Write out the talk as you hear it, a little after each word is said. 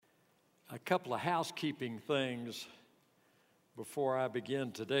couple of housekeeping things before I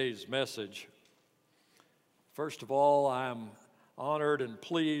begin today's message. First of all, I'm honored and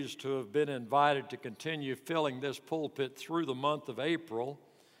pleased to have been invited to continue filling this pulpit through the month of April.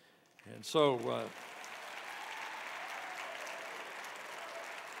 And so,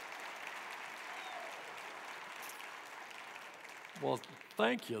 well,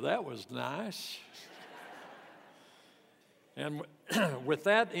 thank you. That was nice. And with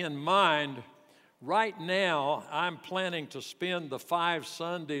that in mind, right now I'm planning to spend the 5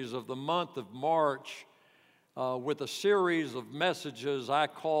 Sundays of the month of March with a series of messages I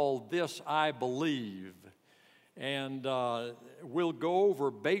call This I Believe. And we'll go over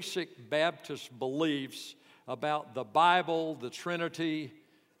basic Baptist beliefs about the Bible, the Trinity,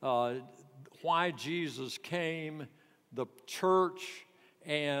 why Jesus came, the church,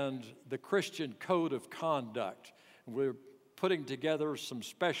 and the Christian code of conduct. We're putting together some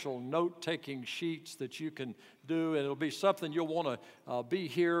special note-taking sheets that you can do, and it'll be something you'll want to be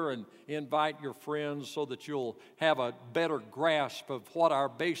here and invite your friends so that you'll have a better grasp of what our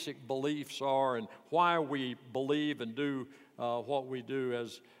basic beliefs are and why we believe and do what we do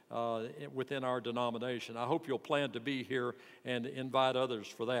as within our denomination. I hope you'll plan to be here and invite others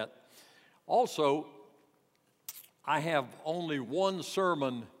for that. Also, I have only one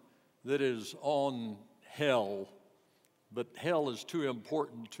sermon that is on hell, but hell is too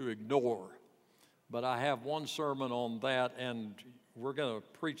important to ignore. But I have one sermon on that, and we're going to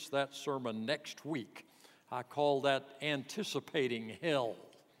preach that sermon next week. I call that Anticipating Hell.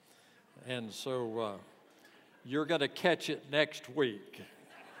 And so you're going to catch it next week.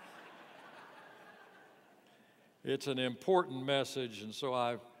 It's an important message, and so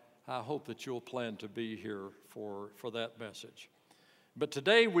I hope that you'll plan to be here for that message. But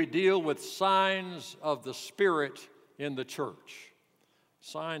today we deal with signs of the Spirit in the church.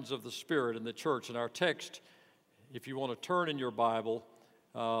 Signs of the Spirit in the church. And our text, if you want to turn in your Bible,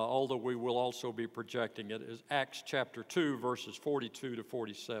 although we will also be projecting it, is Acts chapter 2, verses 42 to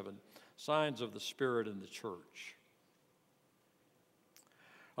 47. Signs of the Spirit in the church.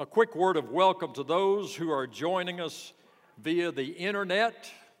 A quick word of welcome to those who are joining us via the internet.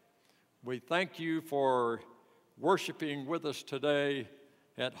 We thank you for worshiping with us today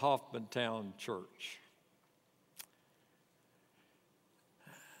at Hoffmantown Church.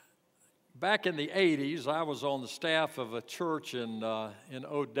 Back in the 80s, I was on the staff of a church in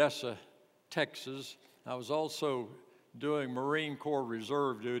Odessa, Texas. I was also doing Marine Corps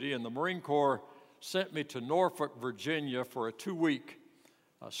Reserve duty, and the Marine Corps sent me to Norfolk, Virginia for a 2-week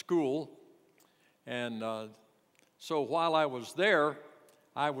school. And so while I was there,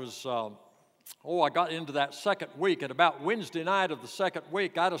 I got into that second week, and about Wednesday night of the second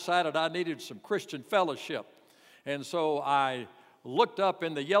week, I decided I needed some Christian fellowship. And so I looked up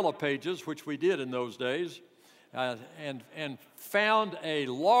in the Yellow Pages, which we did in those days, and found a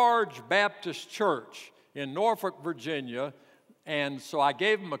large Baptist church in Norfolk, Virginia. And so I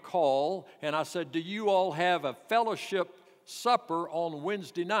gave them a call, and I said, "Do you all have a fellowship supper on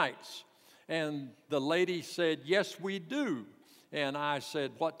Wednesday nights?" And the lady said, "Yes, we do." And I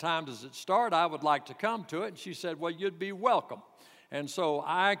said, "What time does it start? I would like to come to it." And she said, "Well, you'd be welcome." And so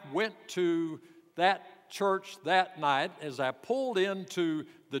I went to that church that night. As I pulled into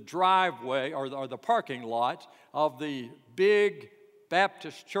the driveway or the parking lot of the big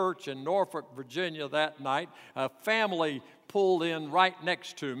Baptist church in Norfolk, Virginia that night, a family pulled in right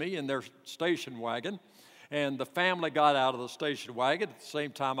next to me in their station wagon. And the family got out of the station wagon at the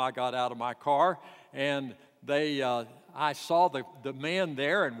same time I got out of my car. And I saw the man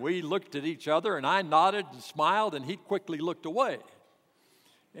there, and we looked at each other, and I nodded and smiled, and he quickly looked away.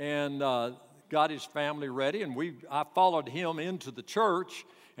 And got his family ready, and I followed him into the church,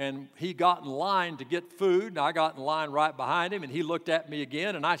 and he got in line to get food, and I got in line right behind him, and he looked at me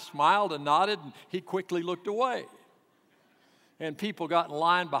again, and I smiled and nodded, and he quickly looked away. And people got in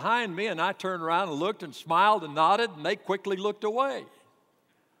line behind me, and I turned around and looked and smiled and nodded, and they quickly looked away.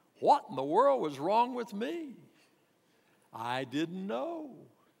 What in the world was wrong with me? I didn't know.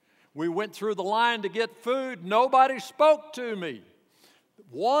 We went through the line to get food. Nobody spoke to me.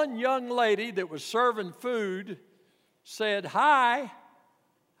 One young lady that was serving food said, "Hi."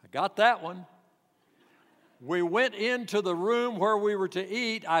 I got that one. We went into the room where we were to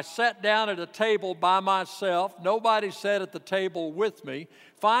eat. I sat down at a table by myself. Nobody sat at the table with me.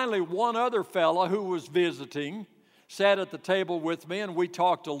 Finally, one other fella who was visiting sat at the table with me, and we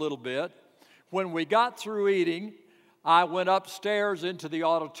talked a little bit. When we got through eating, I went upstairs into the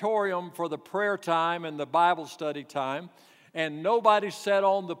auditorium for the prayer time and the Bible study time, and nobody sat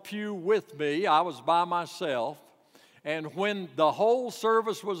on the pew with me. I was by myself. And when the whole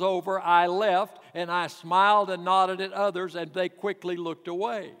service was over, I left, and I smiled and nodded at others, and they quickly looked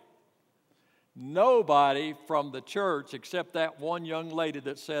away. Nobody from the church, except that one young lady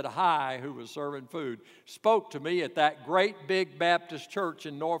that said hi, who was serving food, spoke to me at that great big Baptist church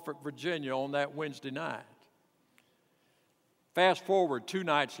in Norfolk, Virginia on that Wednesday night. Fast forward 2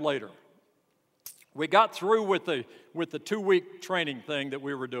 nights later. We got through with the 2-week training thing that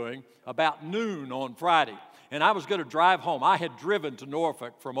we were doing about noon on Friday. And I was going to drive home. I had driven to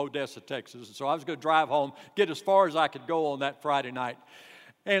Norfolk from Odessa, Texas. And so I was going to drive home, get as far as I could go on that Friday night.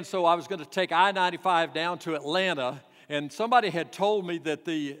 And so I was going to take I-95 down to Atlanta. And somebody had told me that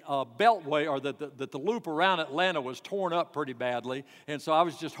the beltway, or that the loop around Atlanta was torn up pretty badly. And so I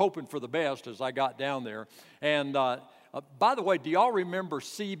was just hoping for the best as I got down there. And by the way, do y'all remember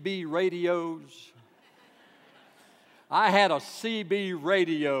CB radios? I had a CB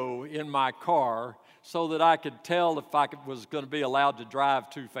radio in my car so that I could tell if I was going to be allowed to drive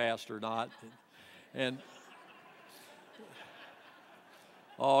too fast or not. And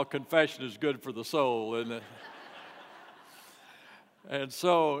confession is good for the soul, isn't it? And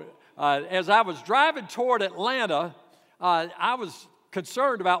so as I was driving toward Atlanta, I was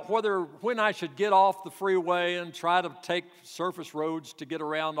concerned about when I should get off the freeway and try to take surface roads to get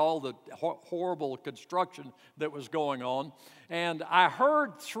around all the horrible construction that was going on. And I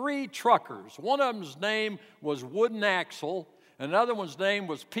heard 3 truckers. One of them's name was Wooden Axle, another one's name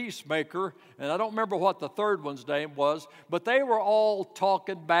was Peacemaker, and I don't remember what the third one's name was, but they were all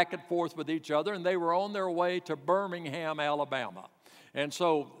talking back and forth with each other, and they were on their way to Birmingham, Alabama. And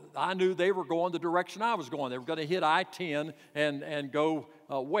so I knew they were going the direction I was going. They were going to hit I-10 and go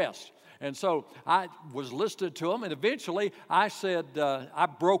west. And so I was listening to them, and eventually I said, I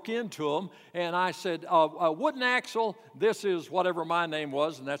broke into them, and I said, Wooden Axle, this is whatever my name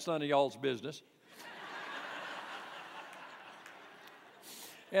was, and that's none of y'all's business.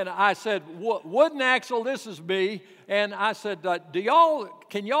 And I said, Wooden Axle, this is me. And I said,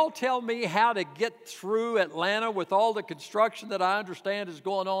 can y'all tell me how to get through Atlanta with all the construction that I understand is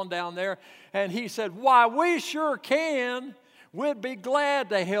going on down there? And he said, why, we sure can. We'd be glad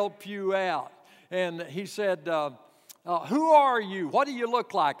to help you out. And he said, who are you? What do you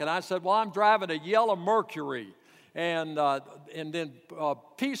look like? And I said, well, I'm driving a yellow Mercury. And then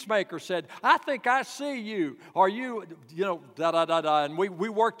Peacemaker said, I think I see you. Are you, da-da-da-da. And we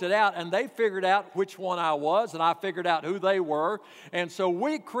worked it out, and they figured out which one I was, and I figured out who they were. And so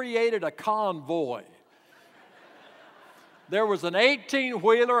we created a convoy. There was an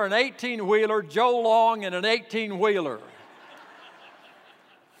 18-wheeler, an 18-wheeler, Joe Long, and an 18-wheeler.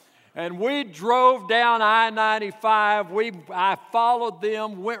 And we drove down I-95. I followed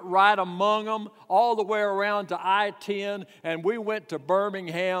them, went right among them, all the way around to I-10, and we went to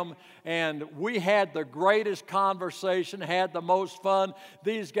Birmingham, and we had the greatest conversation, had the most fun.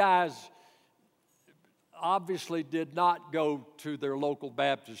 These guys obviously did not go to their local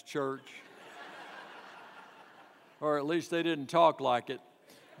Baptist church, or at least they didn't talk like it.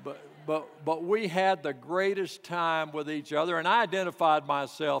 But we had the greatest time with each other, and I identified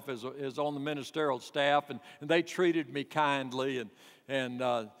myself as on the ministerial staff, and they treated me kindly, and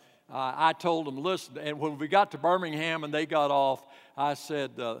I told them, listen, and when we got to Birmingham and they got off, I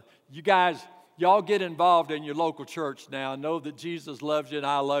said, you guys, y'all get involved in your local church now. Know that Jesus loves you and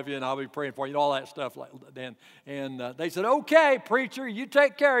I love you and I'll be praying for you, and all that stuff like that. And they said, okay, preacher, you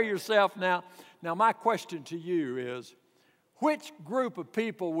take care of yourself now. Now, my question to you is, which group of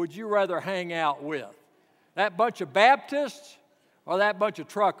people would you rather hang out with? That bunch of Baptists or that bunch of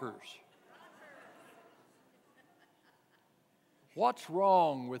truckers? What's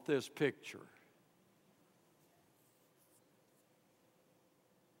wrong with this picture?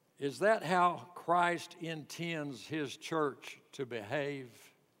 Is that how Christ intends His church to behave?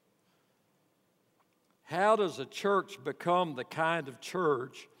 How does a church become the kind of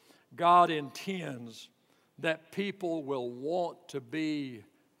church God intends that people will want to be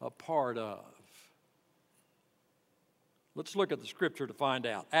a part of? Let's look at the scripture to find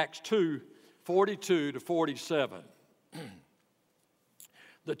out. Acts 2:42 to 47.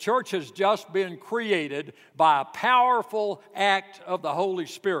 The church has just been created by a powerful act of the Holy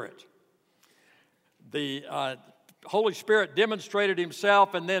Spirit. The Holy Spirit demonstrated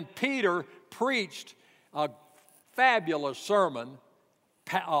Himself, and then Peter preached a fabulous sermon,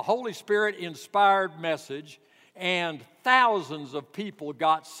 a Holy Spirit-inspired message, and thousands of people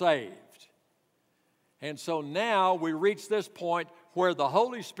got saved. And so now we reach this point where the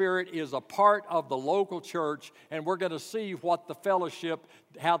Holy Spirit is a part of the local church, and we're going to see what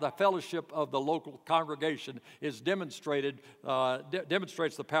how the fellowship of the local congregation is demonstrates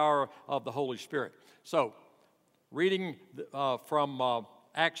the power of the Holy Spirit. So reading from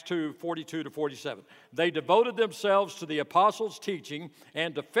Acts 2, 42 to 47. They devoted themselves to the apostles' teaching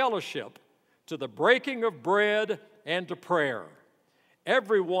and to fellowship, to the breaking of bread and to prayer.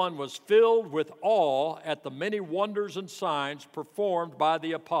 Everyone was filled with awe at the many wonders and signs performed by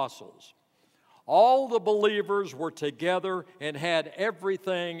the apostles. All the believers were together and had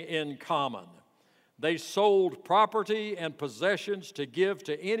everything in common. They sold property and possessions to give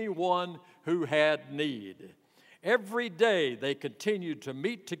to anyone who had need. Every day they continued to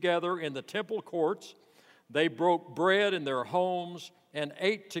meet together in the temple courts. They broke bread in their homes and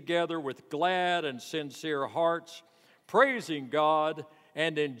ate together with glad and sincere hearts, praising God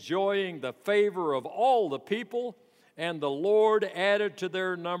and enjoying the favor of all the people. And the Lord added to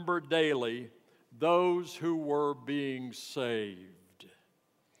their number daily those who were being saved.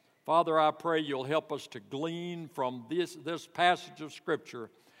 Father, I pray you'll help us to glean from this passage of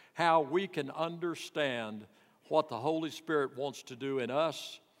Scripture how we can understand what the Holy Spirit wants to do in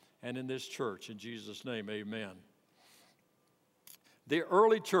us and in this church. In Jesus' name, amen. The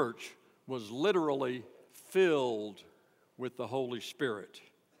early church was literally filled with the Holy Spirit.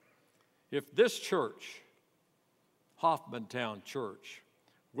 If this church, Hoffmantown Church,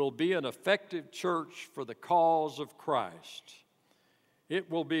 will be an effective church for the cause of Christ, it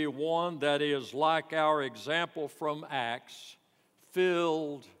will be one that is like our example from Acts,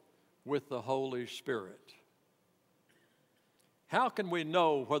 filled with the Holy Spirit. How can we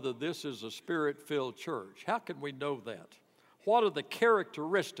know whether this is a Spirit-filled church? How can we know that? What are the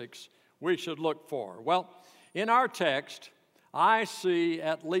characteristics we should look for? Well, in our text, I see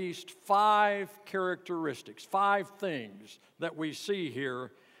at least 5 characteristics, 5 things that we see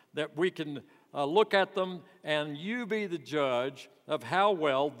here that we can look at them, and you be the judge of how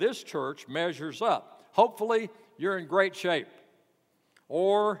well this church measures up. Hopefully, you're in great shape.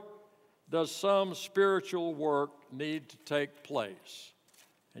 Or does some spiritual work need to take place?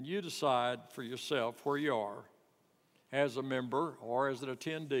 And you decide for yourself where you are as a member or as an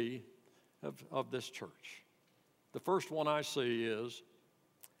attendee of this church. The first one I see is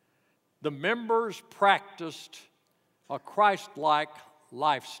the members practiced a Christ-like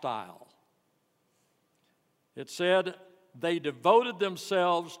lifestyle. It said they devoted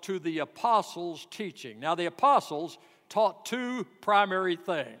themselves to the apostles' teaching. Now, the apostles taught 2 primary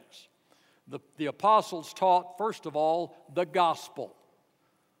things. The apostles taught, first of all, the gospel,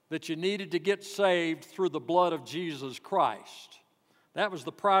 that you needed to get saved through the blood of Jesus Christ. That was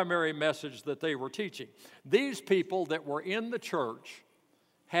the primary message that they were teaching. These people that were in the church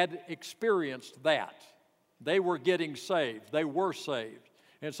had experienced that. They were getting saved. They were saved.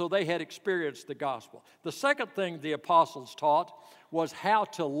 And so they had experienced the gospel. The second thing the apostles taught was how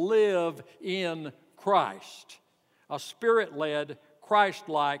to live in Christ, a Spirit-led,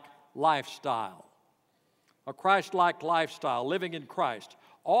 Christ-like lifestyle. A Christ-like lifestyle, living in Christ,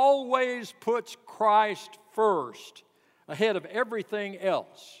 always puts Christ first, ahead of everything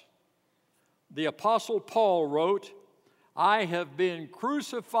else. The Apostle Paul wrote, "I have been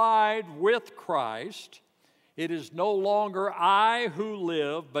crucified with Christ. It is no longer I who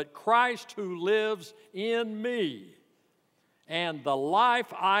live, but Christ who lives in me. And the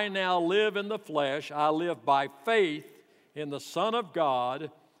life I now live in the flesh, I live by faith in the Son of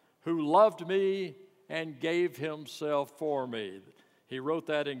God, who loved me and gave himself for me." He wrote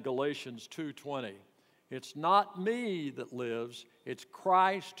that in Galatians 2:20. It's not me that lives, it's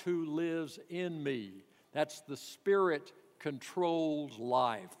Christ who lives in me. That's the Spirit-controlled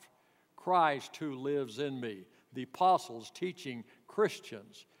life. Christ who lives in me. The apostles teaching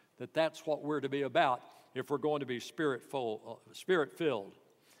Christians that that's what we're to be about if we're going to be Spirit-filled.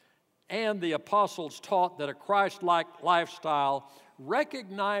 And the apostles taught that a Christ-like lifestyle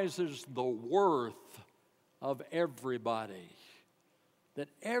recognizes the worth of everybody, that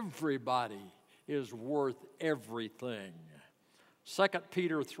everybody is worth everything. 2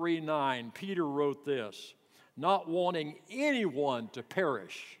 Peter 3:9, Peter wrote this, "Not wanting anyone to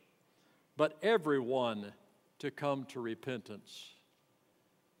perish, but everyone to come to repentance."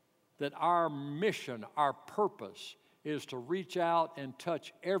 That our mission, our purpose, is to reach out and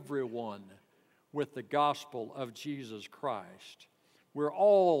touch everyone with the gospel of Jesus Christ. We're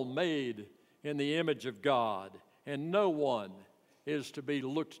all made in the image of God, and no one is to be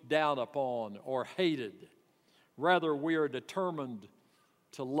looked down upon or hated. Rather, we are determined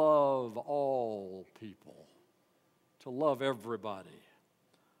to love all people, to love everybody.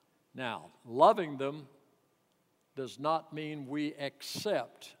 Now, loving them does not mean we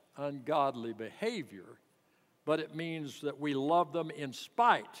accept ungodly behavior, but it means that we love them in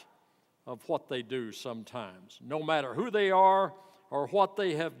spite of what they do sometimes, no matter who they are or what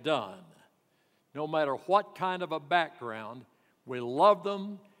they have done. no matter what kind of a background. We love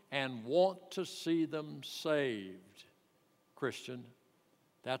them and want to see them saved. Christian,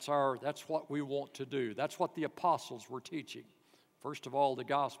 that's what we want to do. That's what the apostles were teaching. First of all, the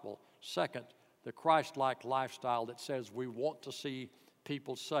gospel. Second, the Christ-like lifestyle that says we want to see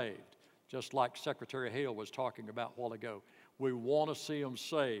people saved. Just like Secretary Hale was talking about a while ago. We want to see them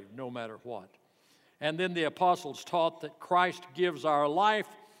saved no matter what. And then the apostles taught that Christ gives our life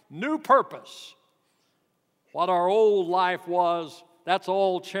new purpose. What our old life was, that's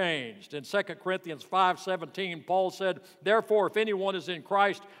all changed. In 2 Corinthians 5:17, Paul said, "Therefore, if anyone is in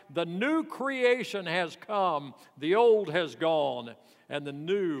Christ, the new creation has come, the old has gone, and the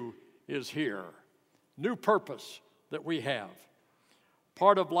new is here." New purpose that we have.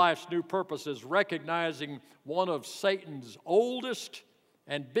 Part of life's new purpose is recognizing one of Satan's oldest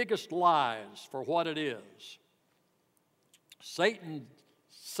and biggest lies for what it is. Satan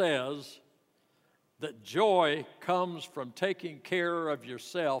says that joy comes from taking care of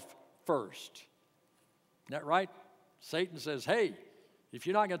yourself first. Isn't that right? Satan says, hey, if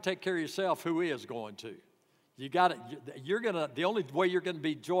you're not going to take care of yourself, who is going to? The only way you're going to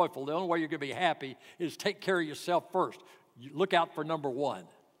be joyful, the only way you're going to be happy is take care of yourself first. You look out for number one.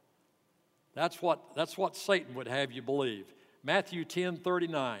 That's what Satan would have you believe. Matthew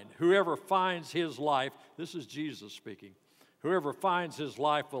 10:39, whoever finds his life, this is Jesus speaking, whoever finds his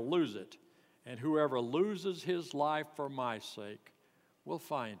life will lose it, and whoever loses his life for my sake will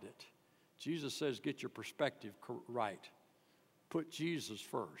find it. Jesus says, get your perspective right. Put Jesus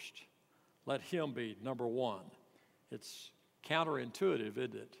first. Let him be number one. It's counterintuitive,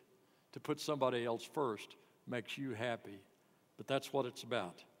 isn't it? To put somebody else first makes you happy. But that's what it's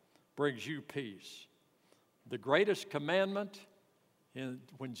about. Brings you peace. The greatest commandment,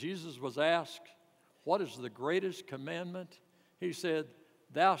 when Jesus was asked, what is the greatest commandment? He said,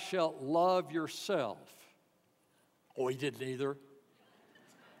 thou shalt love yourself. Oh, he didn't either.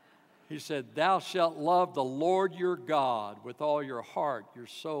 He said, thou shalt love the Lord your God with all your heart, your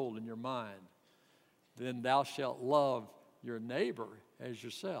soul, and your mind. Then thou shalt love your neighbor as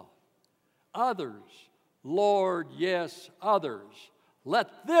yourself. Others, Lord, yes, others.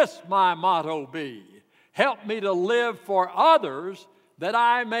 Let this my motto be. Help me to live for others that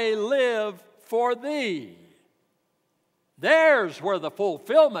I may live for thee. There's where the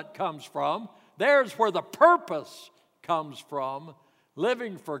fulfillment comes from. There's where the purpose comes from.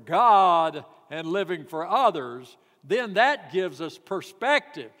 Living for God and living for others, then that gives us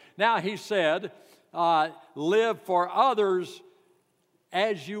perspective. Now he said, live for others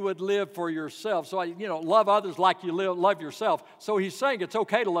as you would live for yourself. So, love others like you love yourself. So he's saying it's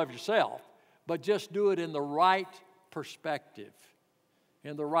okay to love yourself, but just do it in the right perspective,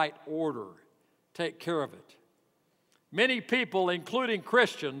 in the right order. Take care of it. Many people, including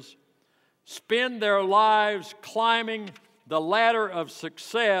Christians, spend their lives climbing the ladder of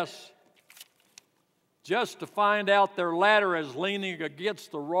success just to find out their ladder is leaning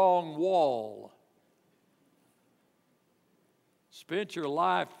against the wrong wall. Spent your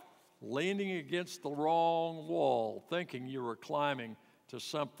life leaning against the wrong wall, thinking you were climbing to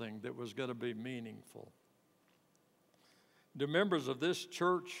something that was going to be meaningful. Do members of this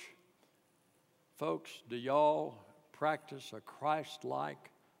church, folks, do y'all practice a Christ-like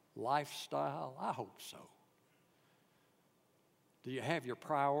lifestyle? I hope so. Do you have your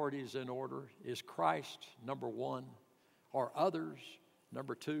priorities in order? Is Christ number one? Are others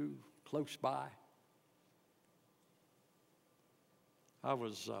number two, close by? I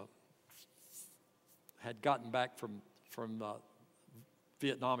had gotten back from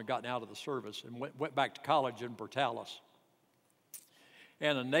Vietnam and gotten out of the service and went back to college in Portales.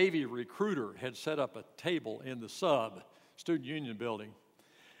 And a Navy recruiter had set up a table in the Student Union building.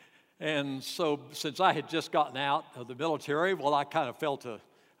 And so since I had just gotten out of the military, well, I kind of felt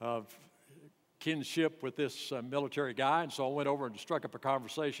a kinship with this military guy, and so I went over and struck up a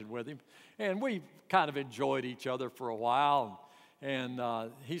conversation with him. And we kind of enjoyed each other for a while. And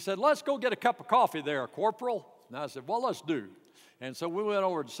he said, let's go get a cup of coffee there, Corporal. And I said, well, let's do. And so we went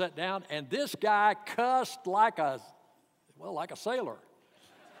over and sat down, and this guy cussed like a sailor.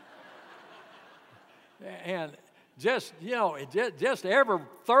 And just every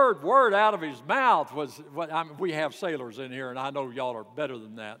third word out of his mouth was we have sailors in here, and I know y'all are better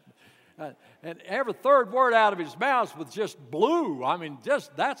than that. And every third word out of his mouth was just blue.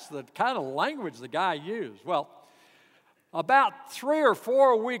 That's the kind of language the guy used. Well, about 3 or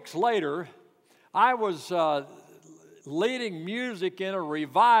 4 weeks later, I was leading music in a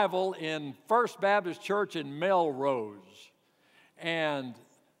revival in First Baptist Church in Melrose. And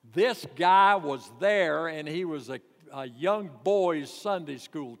this guy was there, and he was a young boys' Sunday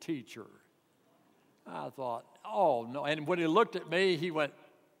school teacher. I thought, oh, no. And when he looked at me, he went,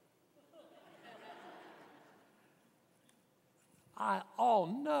 oh,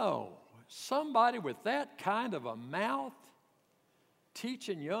 no. Somebody with that kind of a mouth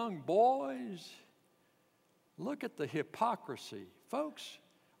teaching young boys. Look at the hypocrisy. Folks,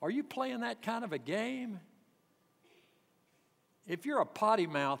 are you playing that kind of a game? If you're a potty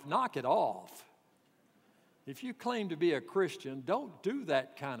mouth, knock it off. If you claim to be a Christian, don't do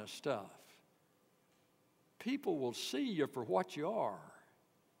that kind of stuff. People will see you for what you are.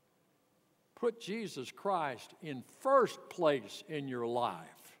 Put Jesus Christ in first place in your life.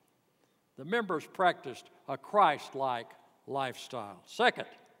 The members practiced a Christ-like lifestyle. Second,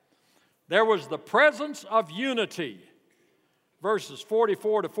 there was the presence of unity. Verses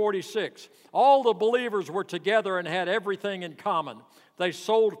 44 to 46. All the believers were together and had everything in common. They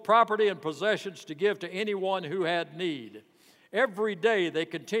sold property and possessions to give to anyone who had need. Every day they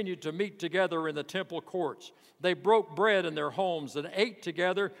continued to meet together in the temple courts. They broke bread in their homes and ate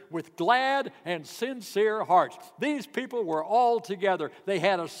together with glad and sincere hearts. These people were all together. They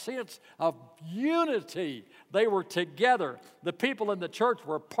had a sense of unity. They were together. The people in the church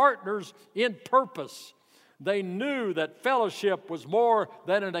were partners in purpose. They knew that fellowship was more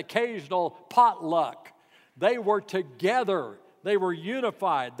than an occasional potluck. They were together. They were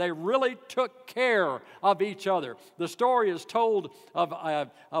unified. They really took care of each other. The story is told of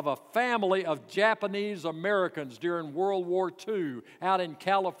a family of Japanese Americans during World War II out in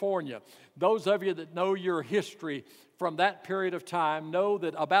California. Those of you that know your history from that period of time know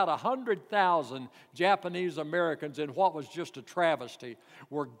that about 100,000 Japanese Americans, in what was just a travesty,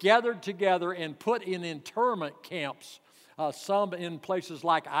 were gathered together and put in internment camps. Some in places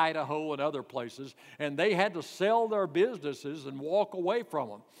like Idaho and other places, and they had to sell their businesses and walk away from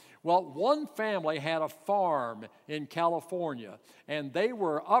them. Well, one family had a farm in California, and they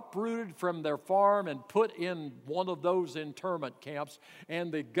were uprooted from their farm and put in one of those internment camps,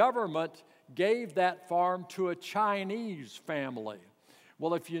 and the government gave that farm to a Chinese family.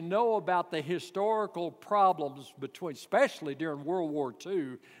 Well, if you know about the historical problems between, especially during World War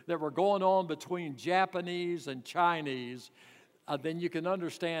II, that were going on between Japanese and Chinese, then you can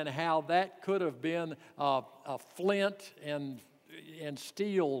understand how that could have been a flint and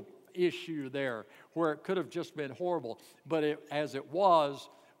steel issue there, where it could have just been horrible. But as it was,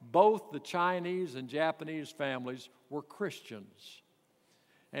 both the Chinese and Japanese families were Christians.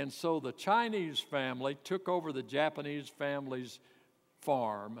 And so the Chinese family took over the Japanese family's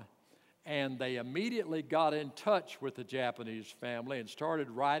farm, and they immediately got in touch with the Japanese family and started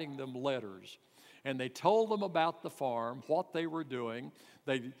writing them letters. And they told them about the farm, what they were doing.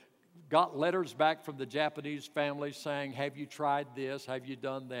 They got letters back from the Japanese family saying, have you tried this? Have you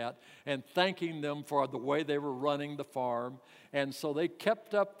done that? And thanking them for the way they were running the farm. And so they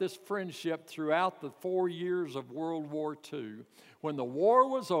kept up this friendship throughout the 4 years of World War II. When the war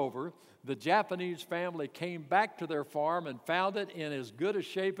was over, the Japanese family came back to their farm and found it in as good a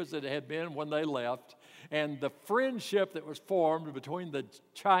shape as it had been when they left. And the friendship that was formed between the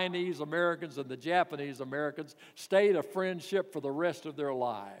Chinese Americans and the Japanese Americans stayed a friendship for the rest of their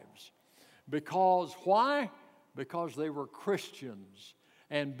lives. Because why? Because they were Christians.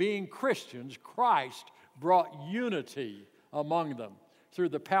 And being Christians, Christ brought unity among them through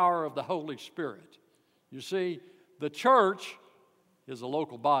the power of the Holy Spirit. You see, the church is a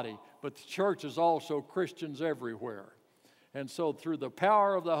local body, but the church is also Christians everywhere. And so through the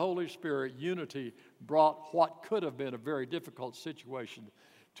power of the Holy Spirit, unity brought what could have been a very difficult situation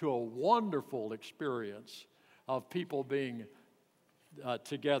to a wonderful experience of people being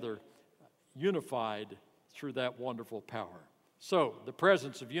together, unified through that wonderful power. So, the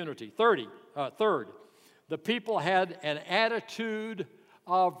presence of unity. Third, the people had an attitude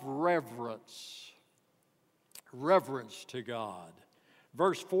of reverence. Reverence to God.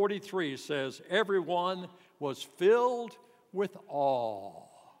 Verse 43 says, everyone was filled with awe.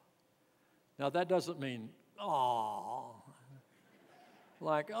 Now, that doesn't mean, awe,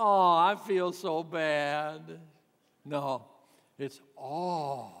 like, oh, I feel so bad. No, it's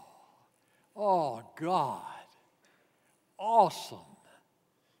awe. Oh, God, awesome.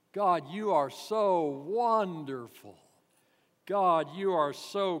 God, you are so wonderful. God, you are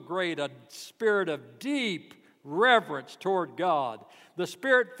so great. A spirit of deep reverence toward God. The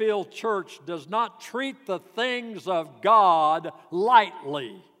Spirit-filled church does not treat the things of God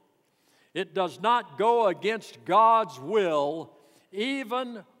lightly. It does not go against God's will,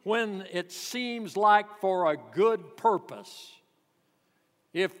 even when it seems like for a good purpose.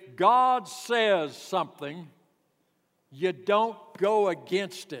 If God says something, you don't go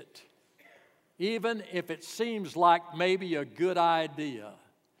against it, even if it seems like maybe a good idea.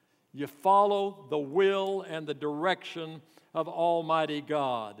 You follow the will and the direction of Almighty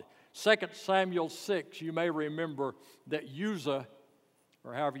God. 2 Samuel 6, you may remember that Uzzah,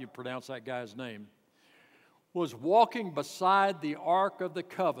 or however you pronounce that guy's name, was walking beside the Ark of the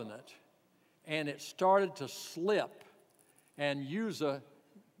Covenant, and it started to slip. And Uzzah,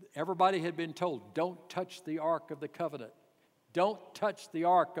 everybody had been told, don't touch the Ark of the Covenant. Don't touch the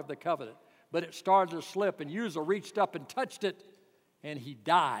Ark of the Covenant. But it started to slip, and Uzzah reached up and touched it, and he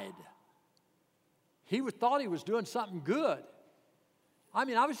died. He thought he was doing something good.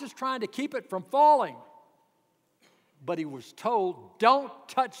 I was just trying to keep it from falling. But he was told, don't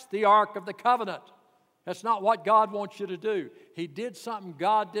touch the Ark of the Covenant. That's not what God wants you to do. He did something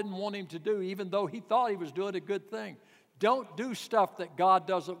God didn't want him to do, even though he thought he was doing a good thing. Don't do stuff that God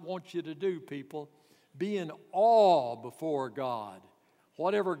doesn't want you to do, people. Be in awe before God.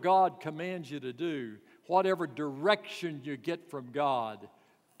 Whatever God commands you to do, whatever direction you get from God,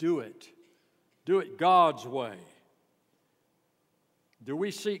 do it. Do it God's way. Do we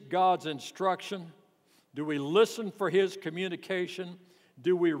seek God's instruction? Do we listen for His communication?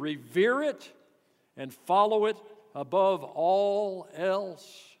 Do we revere it and follow it above all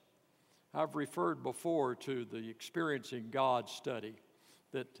else? I've referred before to the Experiencing God study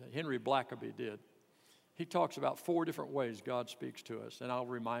that Henry Blackaby did. He talks about 4 different ways God speaks to us, and I'll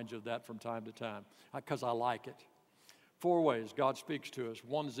remind you of that from time to time because I like it. 4 ways God speaks to us.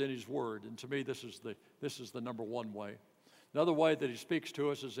 One is in His Word, and to me this is the number one way. Another way that He speaks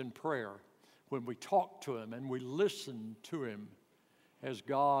to us is in prayer, when we talk to Him and we listen to Him as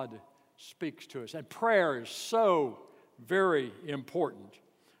God speaks to us. And prayer is so very important.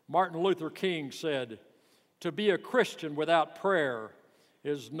 Martin Luther King said, "To be a Christian without prayer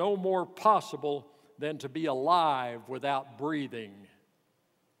is no more possible than to be alive without breathing."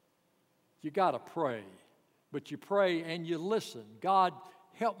 You got to pray, but you pray and you listen. God,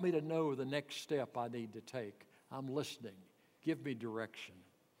 help me to know the next step I need to take. I'm listening. Give me direction.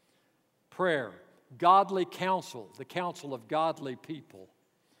 Prayer, godly counsel, the counsel of godly people,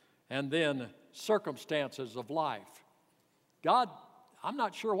 and then circumstances of life. God, I'm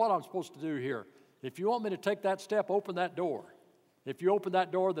not sure what I'm supposed to do here. If you want me to take that step, open that door. If you open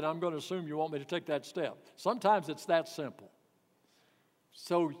that door, then I'm going to assume you want me to take that step. Sometimes it's that simple.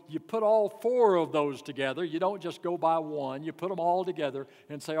 So you put all 4 of those together. You don't just go by one. You put them all together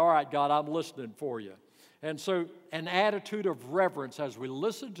and say, all right, God, I'm listening for you. And so an attitude of reverence as we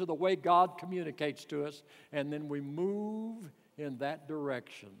listen to the way God communicates to us, and then we move in that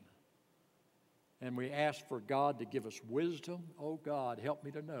direction. And we ask for God to give us wisdom. Oh, God, help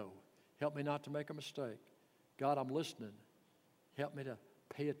me to know. Help me not to make a mistake. God, I'm listening. Help me to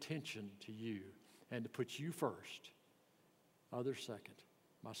pay attention to you and to put you first, others second,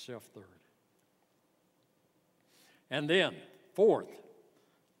 myself third. And then, 4th,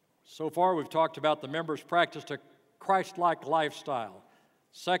 so far we've talked about the members' practiced a Christ-like lifestyle.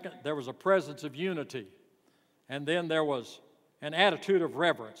 2nd, there was a presence of unity. And then there was an attitude of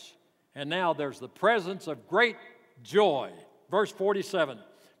reverence. And now there's the presence of great joy. Verse 47,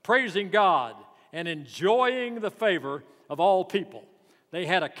 praising God and enjoying the favor of all people. They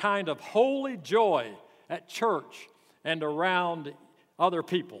had a kind of holy joy at church and around other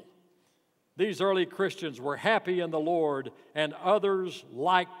people. These early Christians were happy in the Lord, and others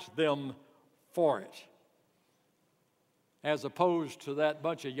liked them for it. As opposed to that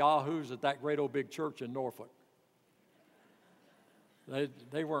bunch of yahoos at that great old big church in Norfolk.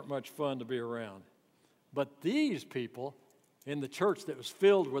 They weren't much fun to be around. But these people in the church that was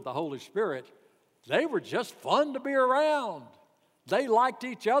filled with the Holy Spirit, they were just fun to be around. They liked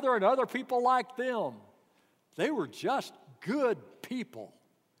each other and other people liked them. They were just good people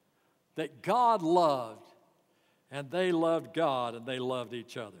that God loved, and they loved God and they loved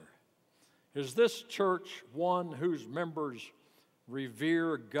each other. Is this church one whose members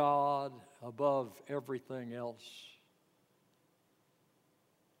revere God above everything else?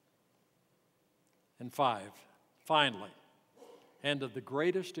 And 5, finally, and of the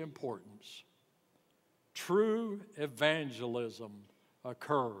greatest importance, true evangelism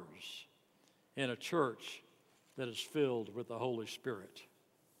occurs in a church that is filled with the Holy Spirit.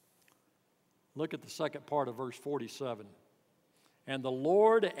 Look at the second part of verse 47. And the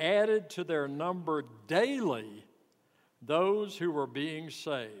Lord added to their number daily those who were being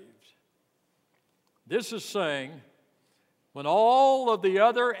saved. This is saying, when all of the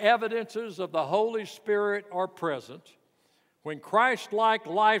other evidences of the Holy Spirit are present, when Christ-like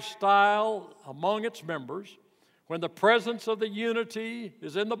lifestyle among its members, when the presence of the unity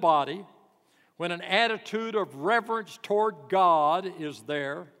is in the body, when an attitude of reverence toward God is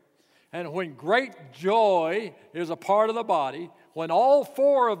there, and when great joy is a part of the body, when all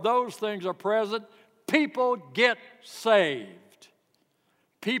four of those things are present, people get saved.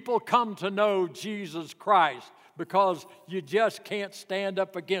 People come to know Jesus Christ because you just can't stand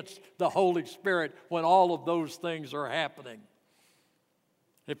up against the Holy Spirit when all of those things are happening.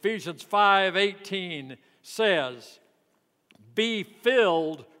 Ephesians 5:18 says, be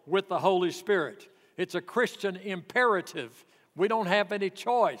filled with the Holy Spirit. It's a Christian imperative. We don't have any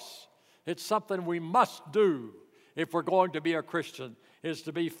choice. It's something we must do if we're going to be a Christian, is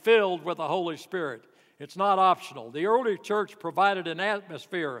to be filled with the Holy Spirit. It's not optional. The early church provided an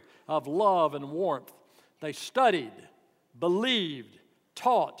atmosphere of love and warmth. They studied, believed,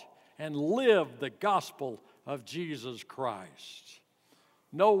 taught, and lived the gospel of Jesus Christ.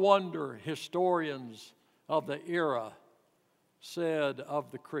 No wonder historians of the era said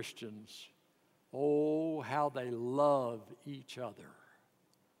of the Christians, oh, how they loved each other.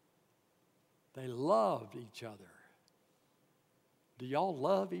 They loved each other. Do y'all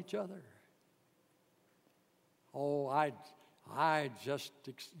love each other? Oh, I just,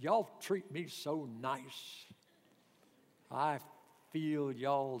 y'all treat me so nice. I feel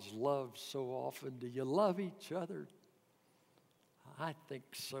y'all's love so often. Do you love each other? I think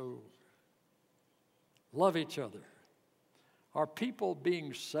so. Love each other. Are people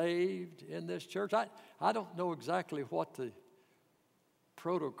being saved in this church? I don't know exactly what the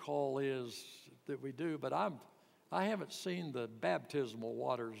protocol is that we do, but I haven't seen the baptismal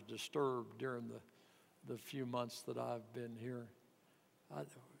waters disturbed during the few months that I've been here.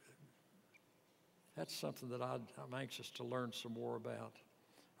 That's something that I'm anxious to learn some more about.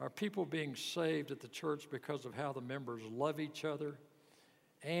 Are people being saved at the church because of how the members love each other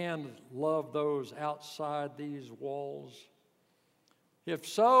and love those outside these walls? If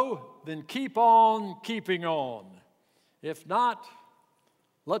so, then keep on keeping on. If not,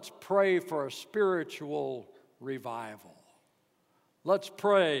 let's pray for a spiritual revival. Let's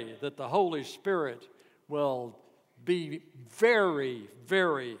pray that the Holy Spirit will be very,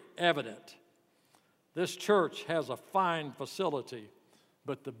 very evident. This church has a fine facility,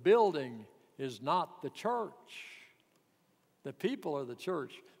 but the building is not the church. The people are the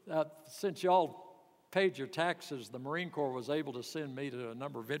church. Since y'all paid your taxes, the Marine Corps was able to send me to a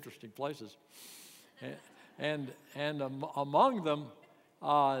number of interesting places. And among them,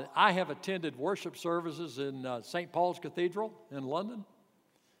 I have attended worship services in St. Paul's Cathedral in London.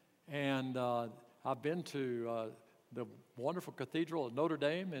 And I've been to the wonderful cathedral at Notre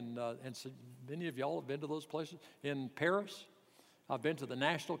Dame, and so many of y'all have been to those places. In Paris, I've been to the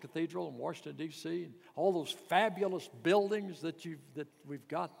National Cathedral in Washington, D.C., and all those fabulous buildings that we've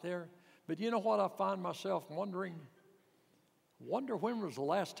got there. But you know what I find myself wondering? Wonder when was the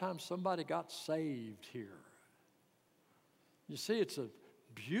last time somebody got saved here? You see, it's a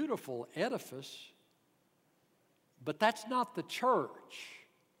beautiful edifice, but that's not the church.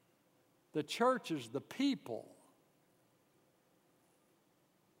 The church is the people.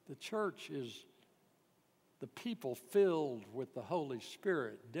 The church is the people filled with the Holy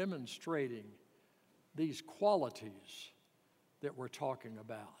Spirit, demonstrating these qualities that we're talking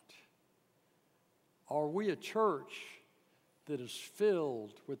about. Are we a church that is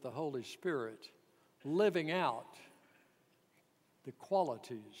filled with the Holy Spirit, living out the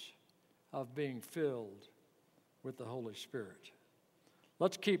qualities of being filled with the Holy Spirit?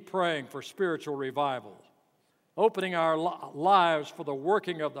 Let's keep praying for spiritual revival, opening our lives for the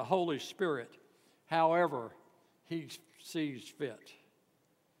working of the Holy Spirit, however He sees fit.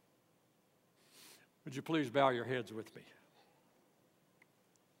 Would you please bow your heads with me?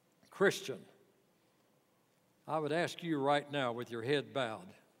 Christian, I would ask you right now with your head bowed,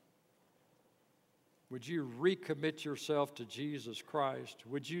 would you recommit yourself to Jesus Christ?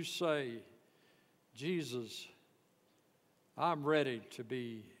 Would you say, Jesus, I'm ready to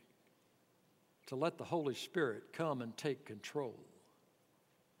let the Holy Spirit come and take control?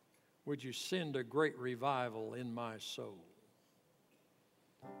 Would you send a great revival in my soul?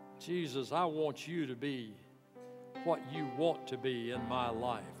 Jesus, I want you to be what you want to be in my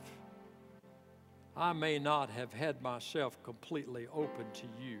life. I may not have had myself completely open to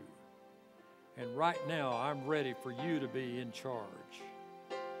you. And right now, I'm ready for you to be in charge.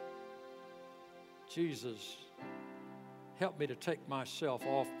 Jesus, help me to take myself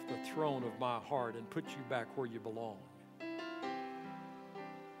off the throne of my heart and put you back where you belong.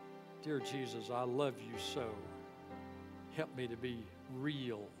 Dear Jesus, I love you so. Help me to be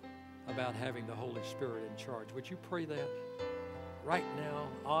real about having the Holy Spirit in charge. Would you pray that right now,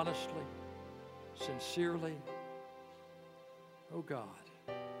 honestly, sincerely? Oh God.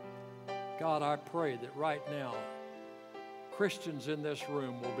 God, I pray that right now, Christians in this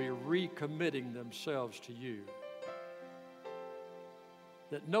room will be recommitting themselves to you.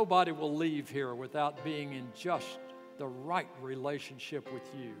 that nobody will leave here without being in just the right relationship with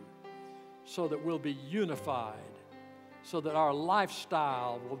you, so that we'll be unified, so that our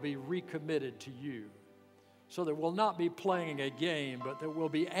lifestyle will be recommitted to you, so that we'll not be playing a game, but that we'll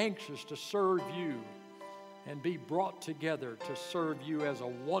be anxious to serve you and be brought together to serve you as a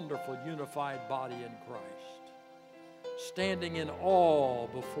wonderful unified body in Christ, standing in awe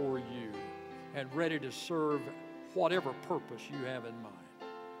before you and ready to serve whatever purpose you have in mind.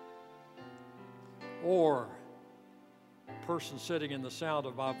 Or, person sitting in the sound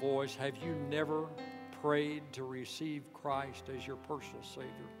of my voice, have you never prayed to receive Christ as your personal Savior?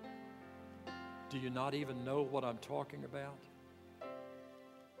 Do you not even know what I'm talking about?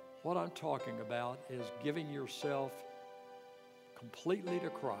 What I'm talking about is giving yourself completely to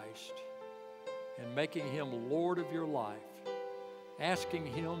Christ and making Him Lord of your life, asking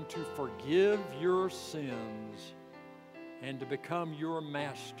Him to forgive your sins and to become your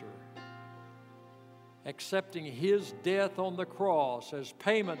master, accepting His death on the cross as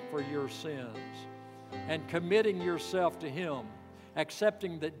payment for your sins, and committing yourself to Him,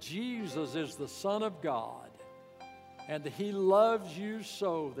 accepting that Jesus is the Son of God and that He loves you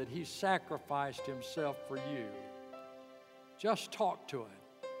so that He sacrificed Himself for you. Just talk to Him.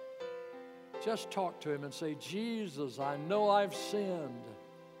 Just talk to Him and say, Jesus, I know I've sinned,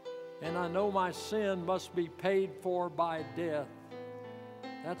 and I know my sin must be paid for by death.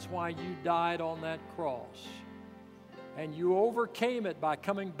 That's why you died on that cross. And you overcame it by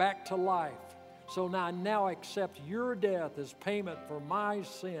coming back to life. So now I now accept your death as payment for my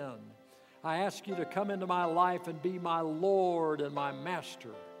sin. I ask you to come into my life and be my Lord and my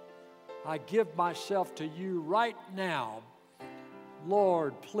Master. I give myself to you right now.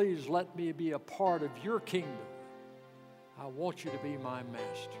 Lord, please let me be a part of your kingdom. I want you to be my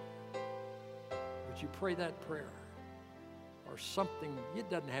master. Would you pray that prayer? Or something, it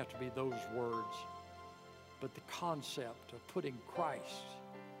doesn't have to be those words, but the concept of putting Christ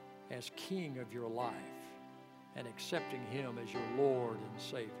as King of your life and accepting Him as your Lord and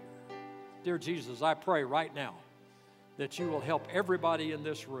Savior. Dear Jesus, I pray right now that you will help everybody in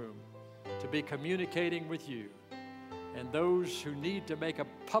this room to be communicating with you. And those who need to make a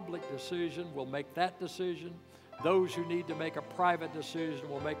public decision will make that decision. Those who need to make a private decision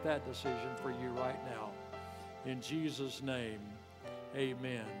will make that decision for you right now. In Jesus' name,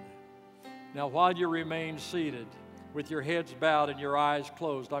 amen. Now, while you remain seated with your heads bowed and your eyes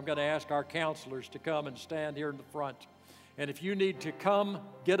closed, I'm going to ask our counselors to come and stand here in the front. And if you need to come,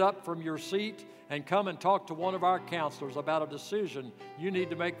 get up from your seat and come and talk to one of our counselors about a decision you need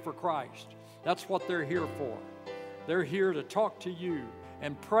to make for Christ. That's what they're here for. They're here to talk to you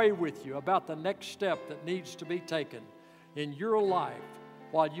and pray with you about the next step that needs to be taken in your life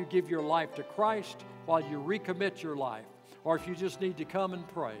while you give your life to Christ, while you recommit your life, or if you just need to come and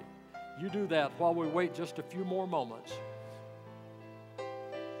pray. You do that while we wait just a few more moments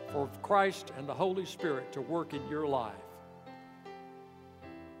for Christ and the Holy Spirit to work in your life.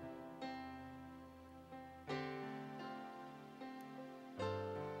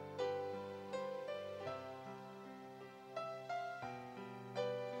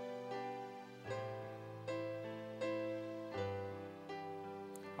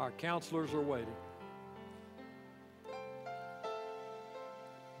 Our counselors are waiting.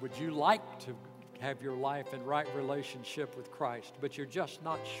 Would you like to have your life in right relationship with Christ, but you're just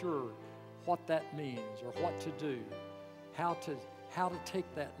not sure what that means or what to do, how to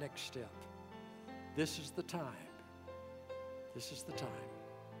take that next step? This is the time. This is the time.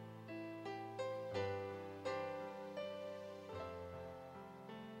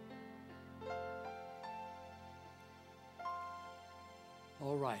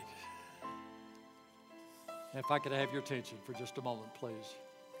 All right. If I could have your attention for just a moment, please.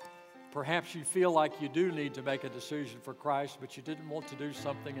 Perhaps you feel like you do need to make a decision for Christ, but you didn't want to do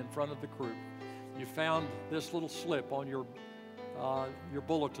something in front of the group. You found this little slip on your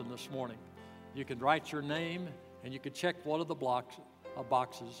bulletin this morning. You can write your name, and you can check one of the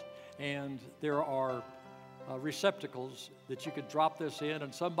boxes, and there are receptacles that you could drop this in,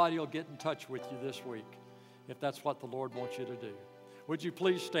 and somebody will get in touch with you this week if that's what the Lord wants you to do. Would you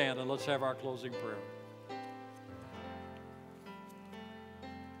please stand and let's have our closing prayer.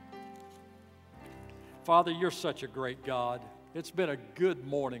 Father, you're such a great God. It's been a good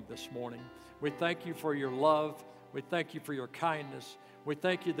morning this morning. We thank you for your love. We thank you for your kindness. We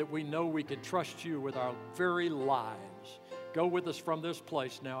thank you that we know we can trust you with our very lives. Go with us from this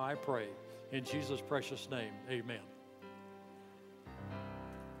place now, I pray. In Jesus' precious name, amen.